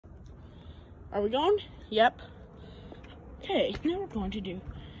Are we going? Yep. Okay, now we're going to do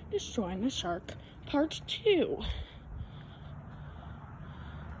Destroying the Shark Part 2.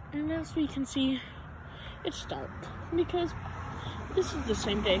 And as we can see, it's dark because this is the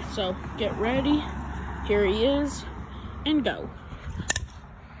same day. So get ready. Here he is. And go.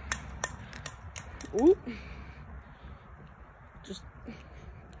 Ooh.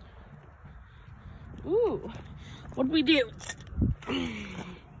 Ooh. What'd we do?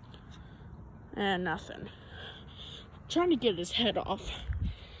 And nothing. Trying to get his head off.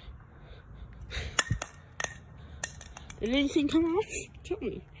 Did anything come off? Tell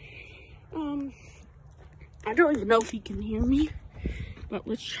me. I don't even know if he can hear me, but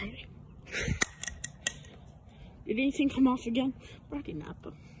let's try. Did anything come off again? Ready,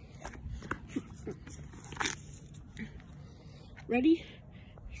 Napa. Ready,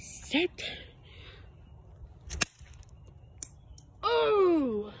 set.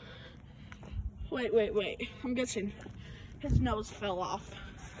 Oh! Wait. I'm guessing his nose fell off.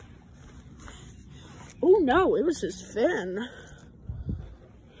 Oh no, it was his fin.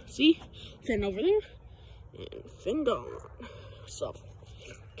 See? Fin over there. And fin gone. So,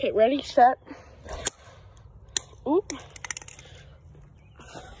 okay, ready, set. Oop.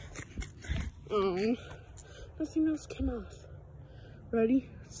 Nothing else came off. Ready,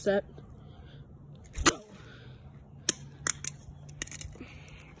 set, go.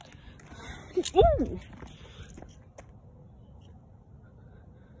 Ooh.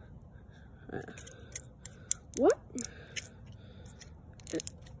 What?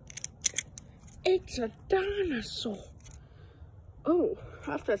 It's a dinosaur. Oh,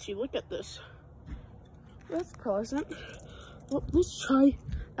 I have to actually look at this. That's pleasant. Well, let's try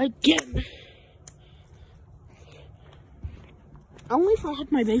again. Only if I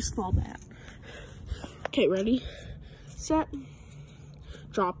had my baseball bat. Okay, ready, set,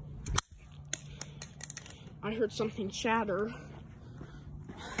 drop. I heard something shatter.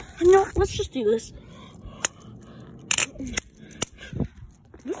 No, let's just do this.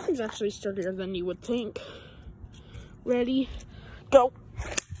 This thing's actually sturdier than you would think. Ready, go.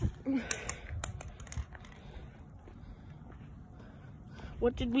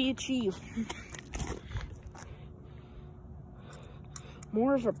 What did we achieve?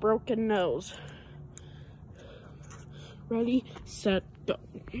 More of a broken nose. Ready, set, go.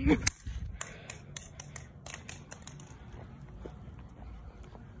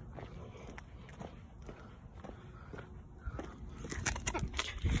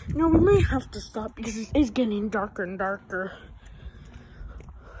 No, we may have to stop because it is getting darker and darker.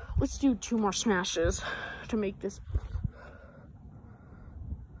 Let's do 2 more smashes to make this.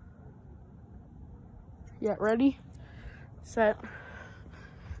 Yeah, ready, set,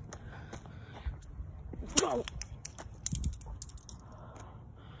 go.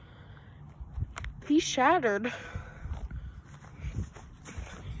 He shattered.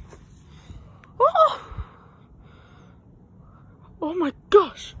 Oh my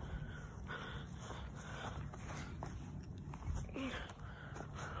gosh.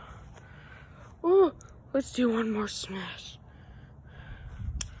 Oh, let's do 1 more smash.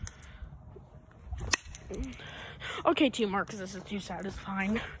 Okay, 2 more because this is too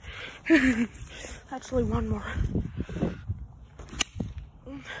satisfying. Actually, 1 more.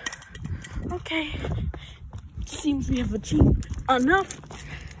 Okay. Seems we have achieved enough.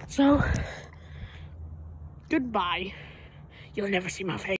 So, goodbye. You'll never see my face.